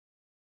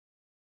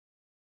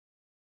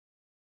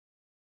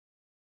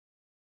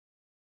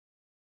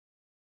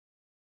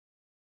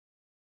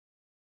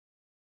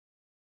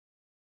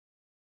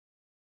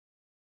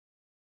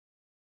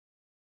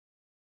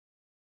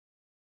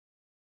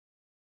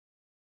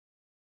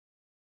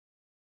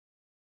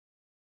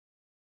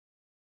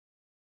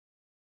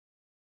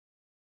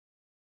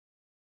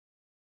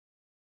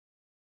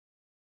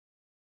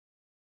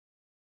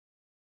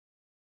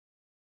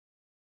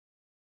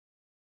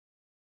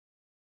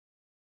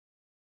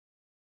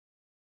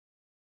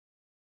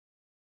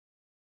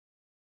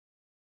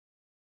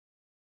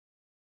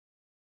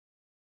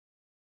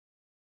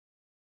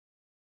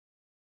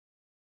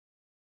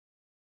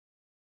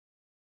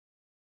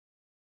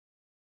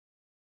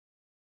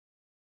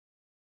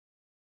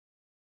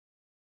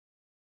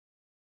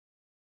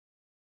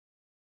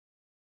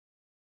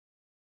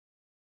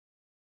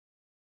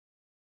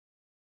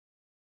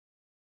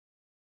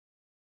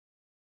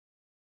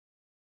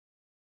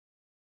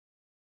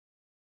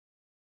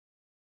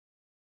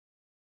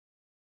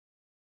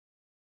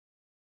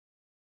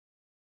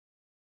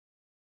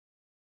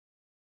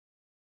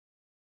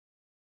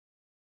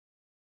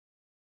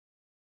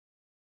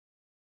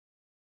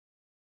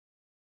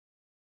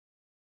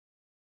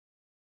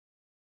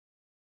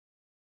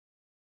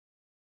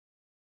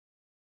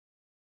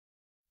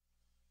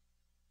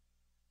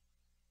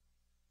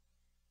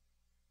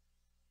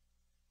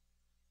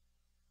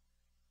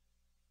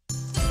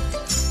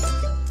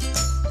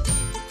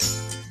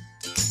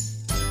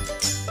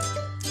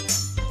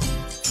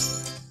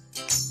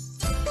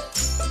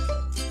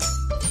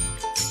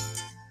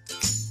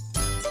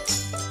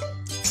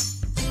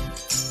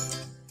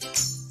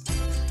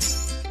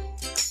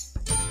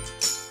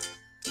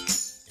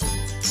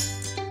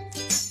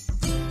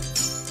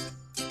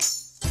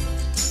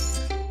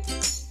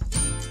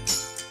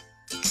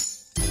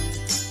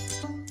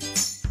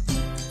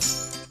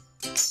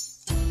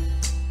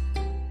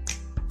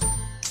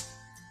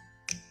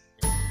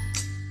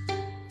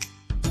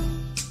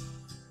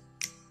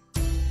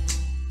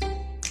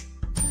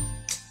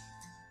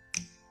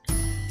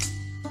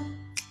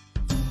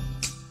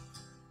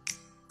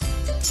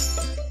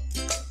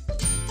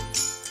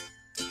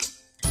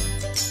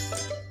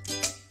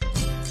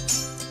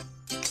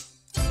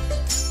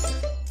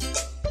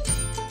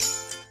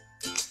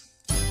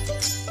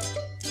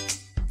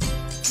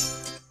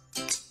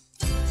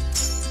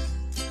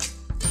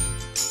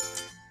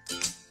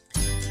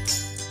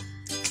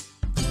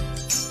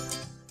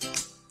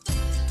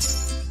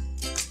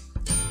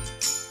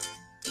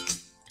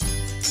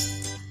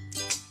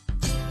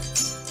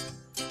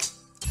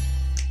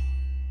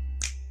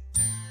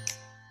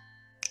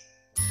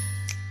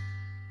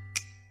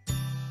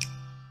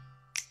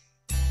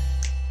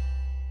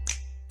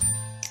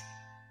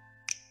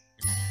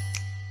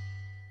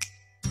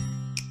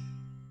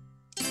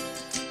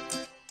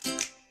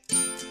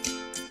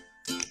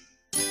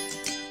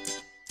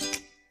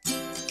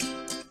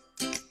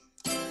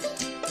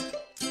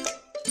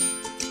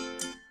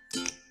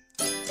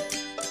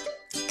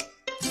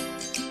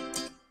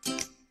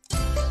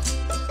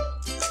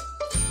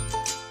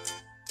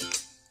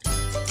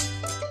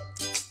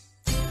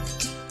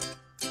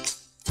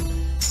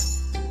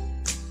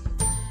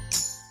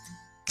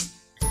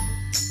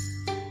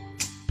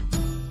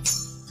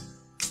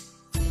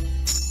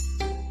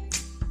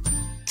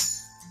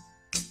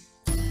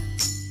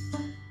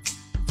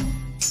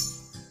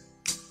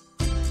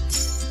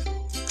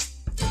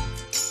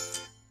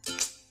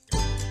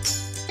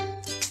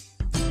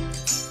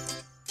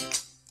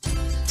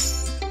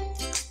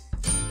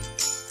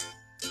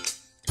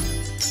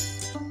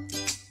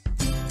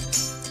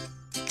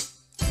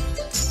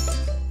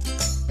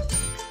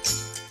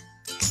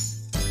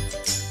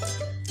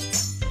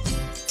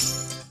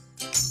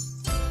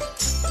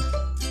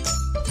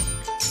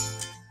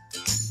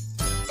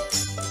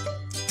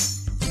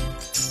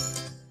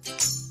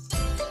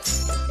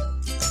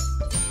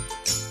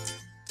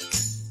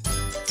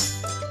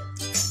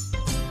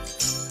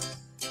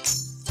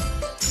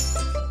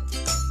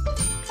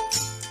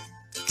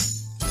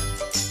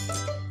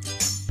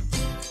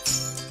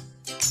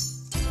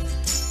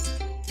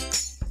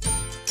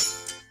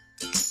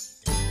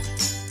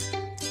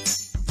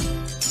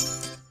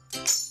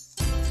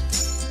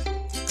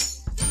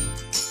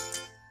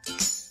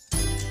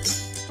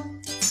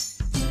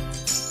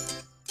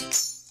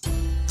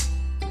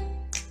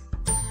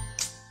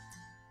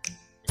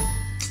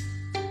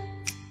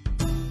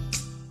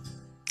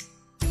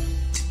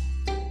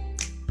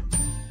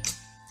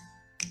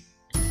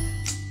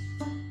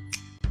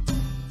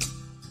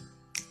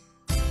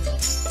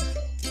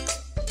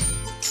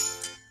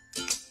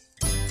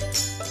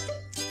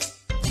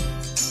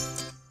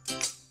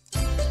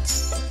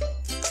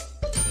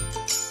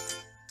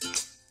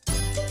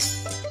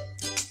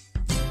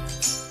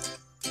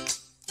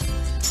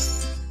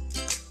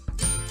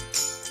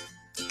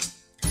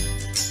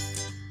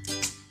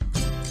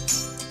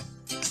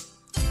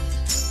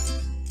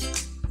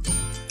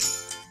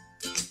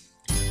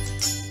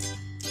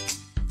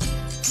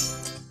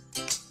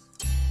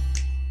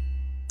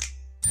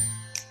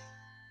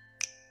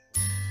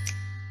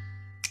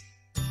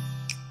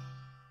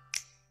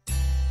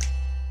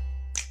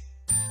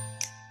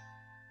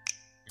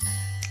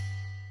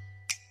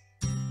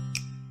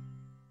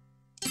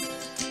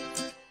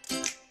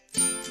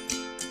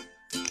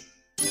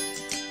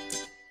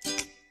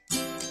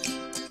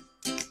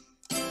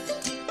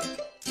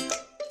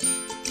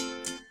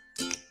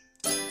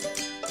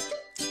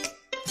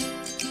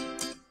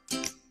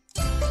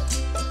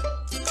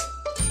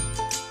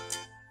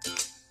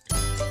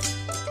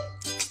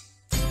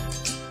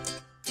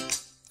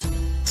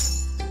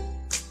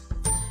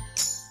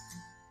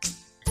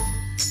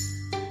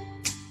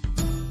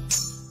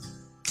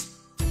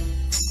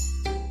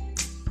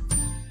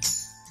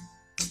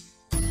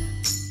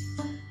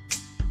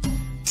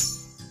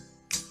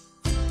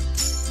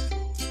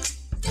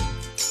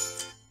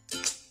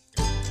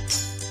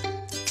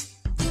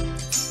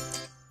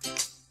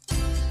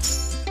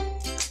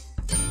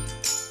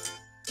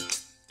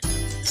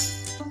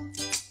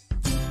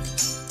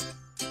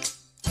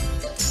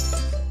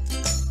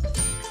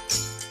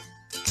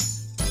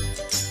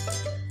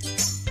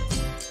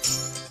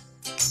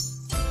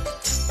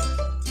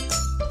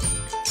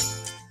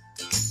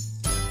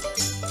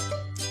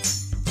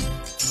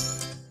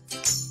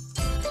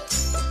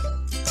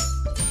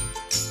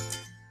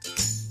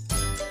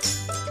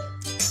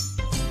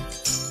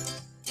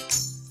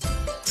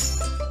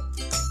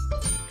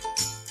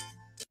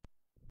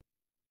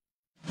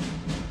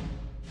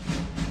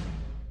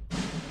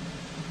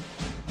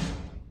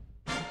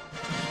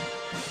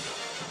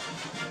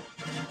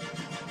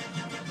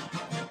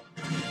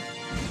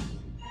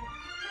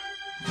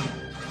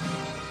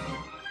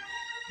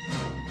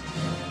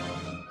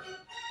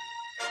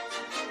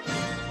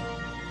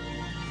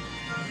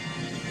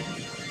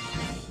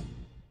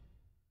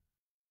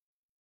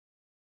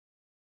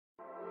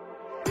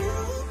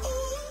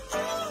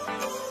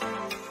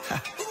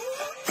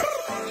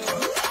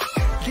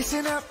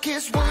Listen up,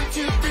 kiss 1,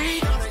 2,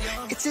 3.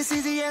 It's as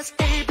easy as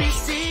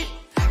ABC.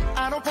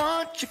 I don't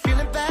want you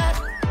feeling bad,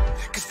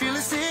 cause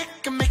feeling sick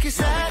can make you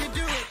sad.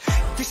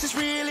 This is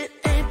real, it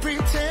ain't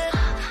pretend.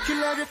 You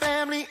love your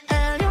family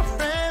and your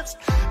friends.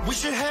 We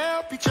should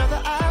help each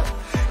other out.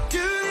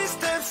 Do these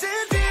steps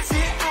and dance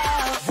it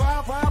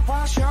out.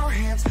 Wash your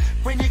hands.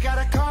 When you got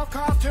a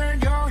cough, turn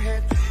your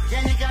head.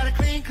 Yeah, you gotta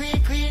clean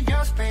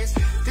your space.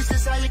 This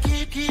is how you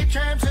keep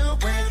germs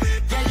away.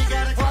 Yeah, you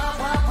gotta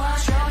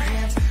wash your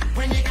hands.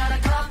 When you got a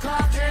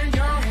cough, turn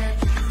your head.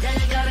 Yeah,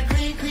 you gotta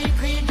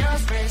clean your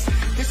space.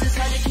 This is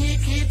how you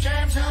keep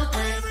germs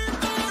away.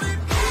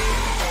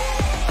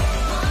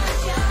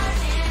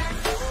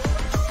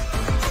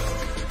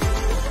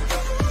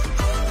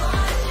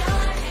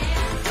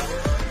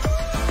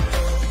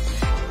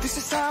 This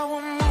is how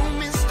a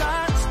movement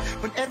starts,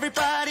 when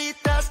everybody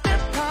does their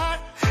part.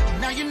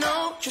 Now you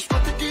know just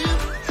what to do.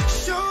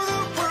 Show the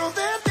world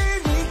that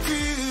they need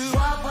to.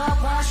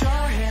 Wash your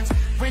hands.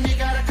 When you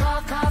got a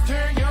cough,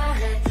 turn your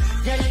head.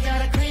 Yeah, you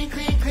gotta clean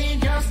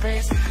your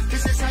space.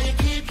 This is how you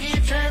keep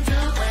germs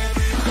away.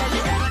 Yeah,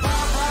 you gotta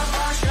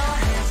wash your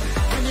hands.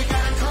 When you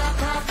got a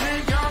cough,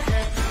 turn your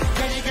head.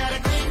 Yeah, you gotta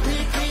clean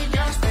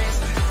your space.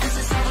 This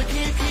is how we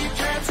keep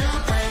germs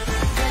away.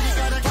 Yeah, you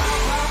gotta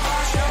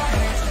wash your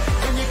hands.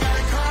 When you got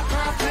a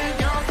cough, turn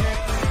your head.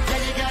 Yeah,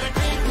 you gotta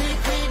clean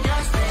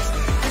your space.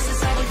 This is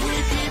how we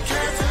keep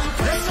germs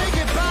away. Let's say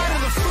goodbye to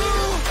the flu,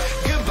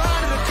 goodbye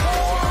to the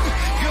cold,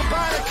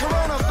 goodbye to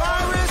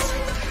coronavirus.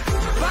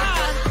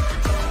 Bye.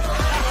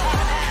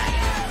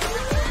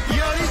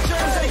 Yo, these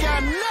germs ain't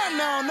got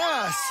nothing on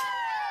us.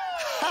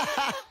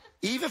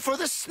 Even for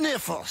the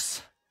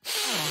sniffles.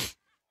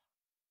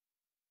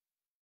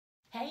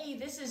 Hey,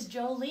 this is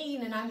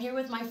Jolene, and I'm here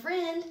with my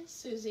friend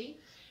Susie.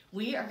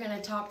 We are going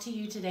to talk to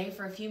you today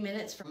for a few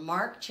minutes from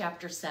Mark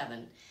chapter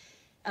 7.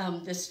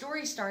 The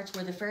story starts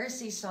where the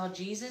Pharisees saw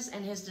Jesus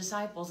and his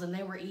disciples, and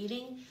they were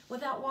eating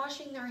without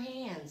washing their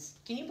hands.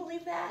 Can you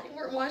believe that? They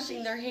weren't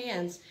washing their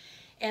hands.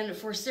 And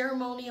for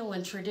ceremonial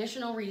and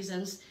traditional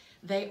reasons,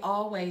 they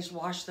always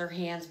wash their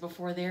hands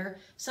before they're,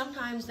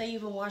 sometimes they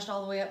even washed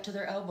all the way up to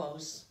their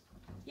elbows.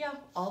 Yeah,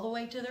 all the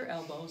way to their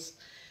elbows.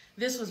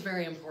 This was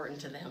very important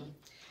to them.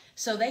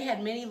 So they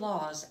had many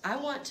laws. I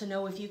want to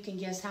know if you can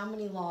guess how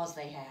many laws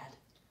they had.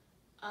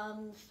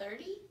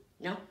 30?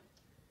 No?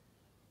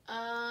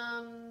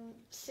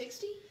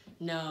 60?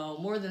 No,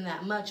 more than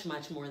that. Much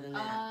more than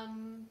that.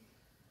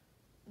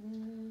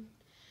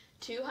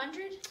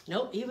 200?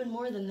 Nope, even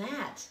more than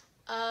that.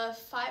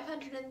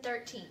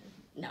 513.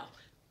 No,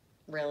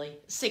 really.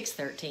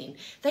 613.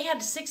 They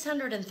had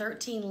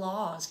 613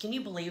 laws. Can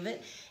you believe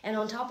it? And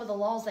on top of the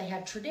laws, they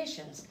had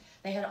traditions.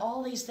 They had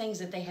all these things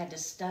that they had to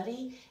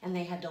study and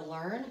they had to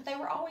learn. They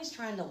were always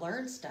trying to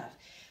learn stuff.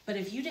 But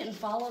if you didn't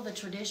follow the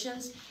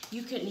traditions,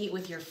 you couldn't eat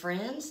with your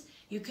friends.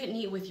 You couldn't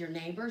eat with your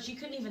neighbors. You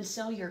couldn't even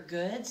sell your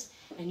goods.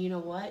 And you know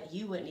what?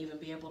 You wouldn't even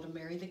be able to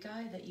marry the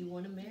guy that you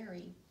want to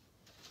marry.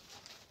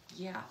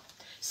 Yeah.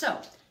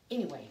 So,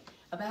 anyway,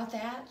 about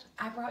that,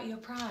 I brought you a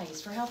prize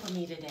for helping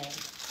me today.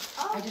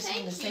 Oh, I just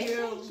want to say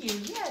you. thank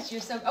you. Yes, you're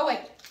so... Oh,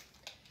 wait.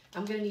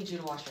 I'm going to need you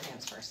to wash your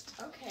hands first.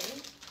 Okay.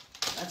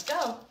 Let's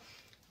go.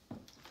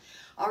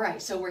 All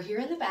right, so we're here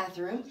in the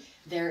bathroom.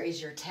 There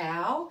is your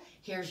towel,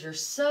 here's your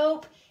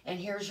soap, and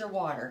here's your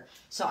water.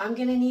 So I'm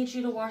gonna need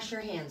you to wash your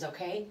hands,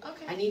 okay?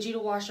 Okay. I need you to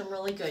wash them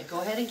really good.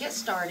 Go ahead and get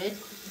started.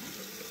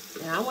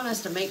 And I want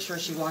us to make sure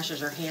she washes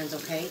her hands,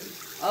 okay?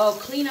 Oh,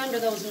 clean under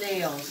those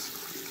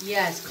nails.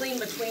 Yes, clean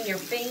between your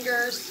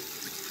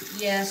fingers.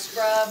 Yes,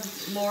 scrub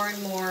more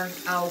and more.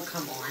 Oh,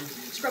 come on.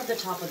 Scrub the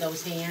top of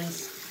those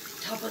hands.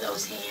 Top of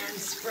those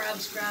hands. Scrub,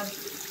 scrub.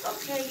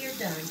 Okay, you're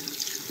done.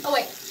 Oh,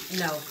 wait.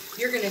 No,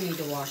 you're going to need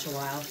to wash a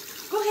while.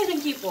 Go ahead and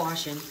keep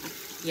washing.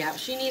 Yeah,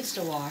 she needs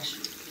to wash.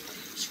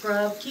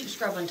 Scrub. Keep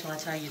scrubbing until I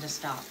tell you to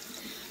stop.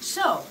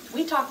 So,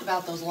 we talked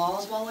about those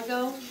laws a while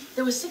ago.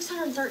 There was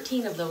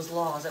 613 of those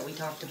laws that we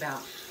talked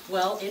about.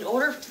 Well, in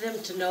order for them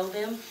to know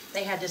them,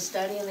 they had to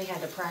study and they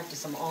had to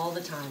practice them all the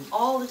time.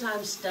 All the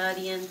time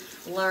studying,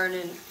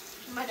 learning.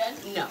 Am I done?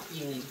 No,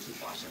 you need to keep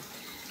washing.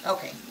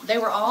 Okay, they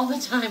were all the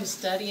time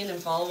studying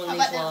and following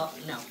these laws.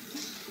 No.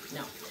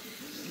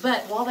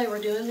 But while they were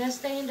doing this,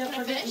 they ended up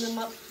forgetting them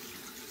up.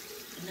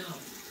 No.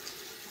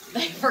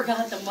 They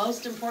forgot the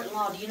most important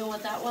law. Do you know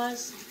what that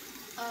was?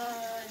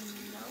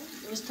 No.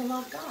 It was to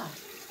love God.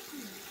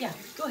 Yeah,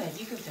 go ahead.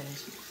 You can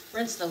finish.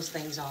 Rinse those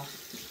things off.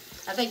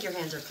 I think your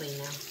hands are clean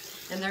now.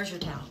 And there's your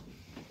towel.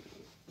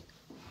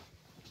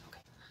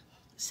 Okay.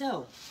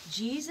 So,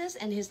 Jesus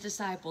and his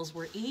disciples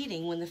were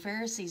eating when the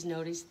Pharisees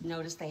noticed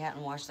they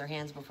hadn't washed their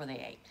hands before they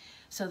ate.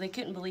 So they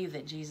couldn't believe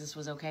that Jesus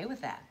was okay with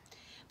that.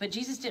 But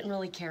Jesus didn't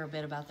really care a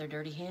bit about their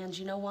dirty hands.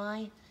 You know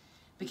why?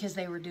 because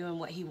they were doing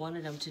what he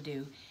wanted them to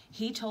do.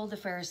 He told the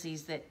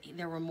Pharisees that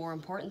there were more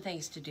important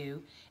things to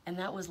do, and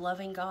that was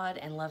loving God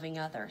and loving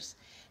others.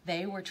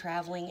 They were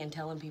traveling and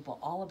telling people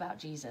all about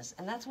Jesus,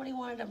 and that's what he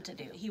wanted them to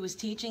do. He was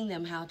teaching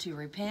them how to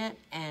repent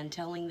and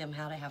telling them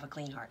how to have a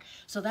clean heart.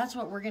 So that's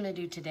what we're going to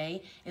do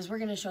today, is we're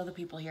going to show the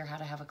people here how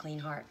to have a clean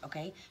heart,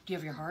 okay? Do you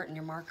have your heart and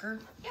your marker?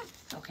 Yeah.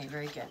 Okay,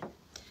 very good.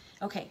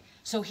 Okay,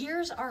 so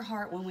here's our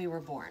heart when we were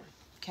born,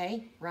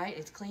 okay? Right?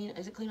 It's clean.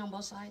 Is it clean on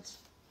both sides?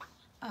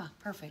 Ah,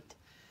 perfect.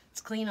 It's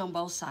clean on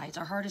both sides.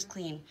 Our heart is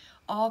clean,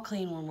 all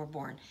clean when we're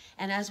born.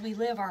 And as we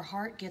live, our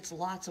heart gets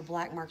lots of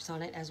black marks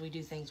on it as we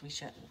do things we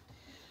shouldn't.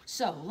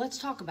 So let's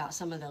talk about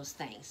some of those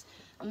things.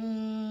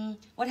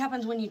 What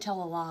happens when you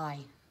tell a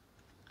lie?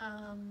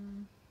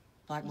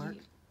 Black mark?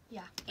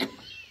 Yeah.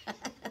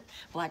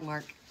 Black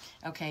mark.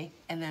 Okay,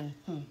 and then,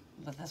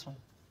 what's this one?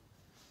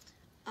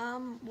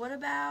 What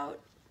about,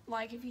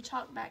 like, if you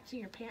talk back to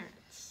your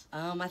parents?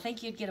 I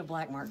think you'd get a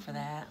black mark for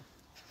that.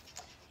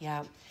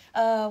 Yeah.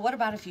 What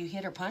about if you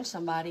hit or punch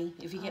somebody,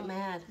 if you get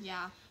mad?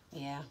 Yeah.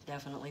 Yeah,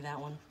 definitely that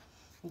one.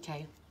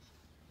 Okay.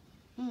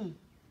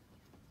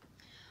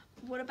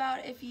 What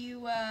about if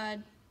you,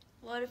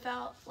 what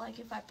about, like,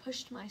 if I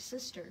pushed my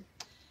sister?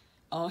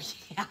 Oh,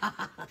 yeah.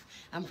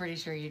 I'm pretty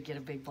sure you'd get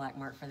a big black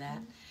mark for that.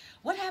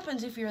 What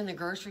happens if you're in the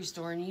grocery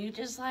store and you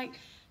just, like,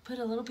 put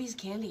a little piece of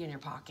candy in your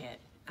pocket?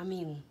 I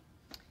mean,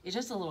 it's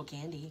just a little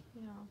candy.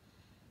 You know,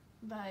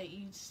 but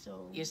you'd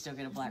still... You still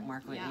get a black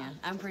mark, wouldn't Yeah. you?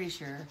 I'm pretty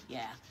sure.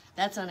 Yeah,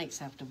 that's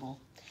unacceptable.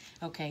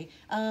 Okay,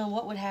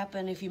 what would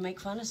happen if you make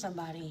fun of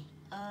somebody?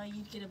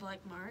 You'd get a black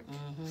mark.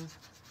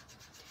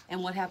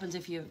 And what happens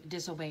if you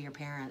disobey your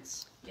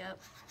parents? Yep.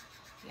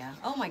 Yeah.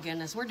 Oh my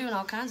goodness, we're doing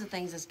all kinds of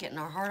things that's getting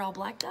our heart all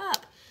blacked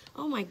up.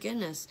 Oh my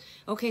goodness.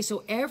 Okay,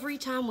 so every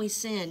time we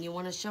sin, you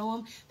want to show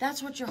them?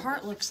 That's what your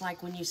heart looks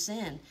like when you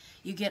sin.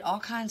 You get all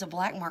kinds of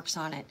black marks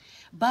on it.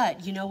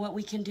 But you know what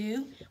we can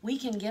do? We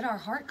can get our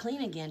heart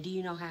clean again. Do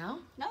you know how?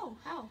 No,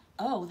 how?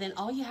 Oh, then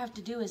all you have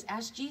to do is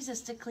ask Jesus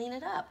to clean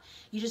it up.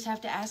 You just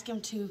have to ask him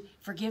to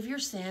forgive your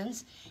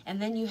sins,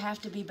 and then you have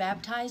to be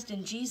baptized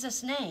in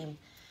Jesus' name.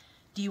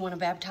 Do you want to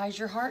baptize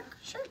your heart?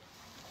 Sure.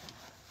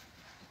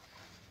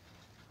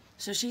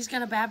 So she's going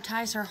to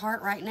baptize her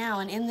heart right now.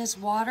 And in this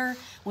water,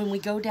 when we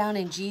go down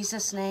in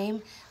Jesus'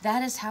 name,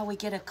 that is how we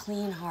get a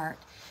clean heart.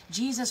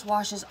 Jesus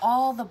washes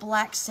all the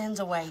black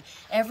sins away.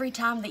 Every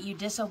time that you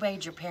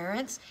disobeyed your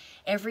parents,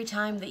 every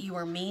time that you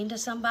were mean to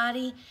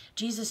somebody,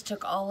 Jesus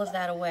took all of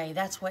that away.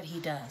 That's what he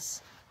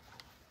does.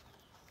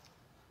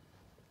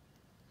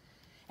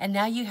 And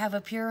now you have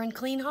a pure and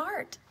clean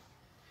heart.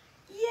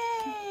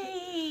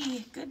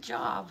 Yay! Good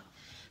job.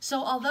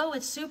 So although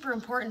it's super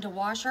important to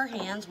wash our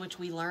hands, which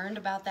we learned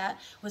about that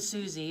with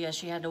Susie, as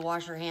she had to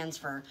wash her hands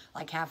for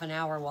like half an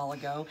hour a while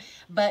ago,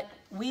 but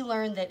we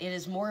learned that it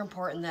is more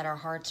important that our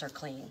hearts are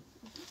clean,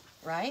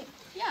 right?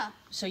 Yeah.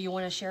 So you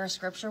want to share a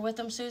scripture with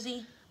them,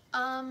 Susie?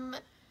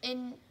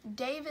 In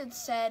David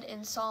said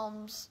in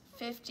Psalms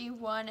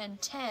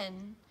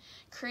 51:10,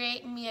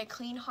 "Create in me a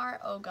clean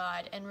heart, O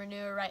God, and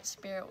renew a right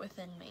spirit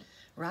within me."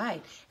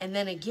 Right. And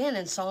then again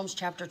in Psalms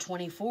chapter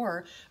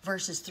 24,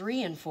 verses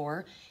 3 and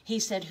 4, he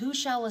said, "Who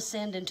shall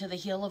ascend into the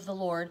hill of the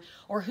Lord,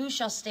 or who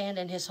shall stand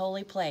in his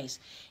holy place?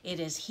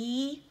 It is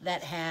he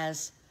that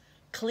has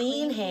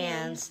clean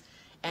hands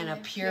and a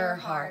pure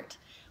heart."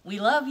 We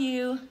love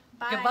you.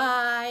 Bye.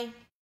 Goodbye.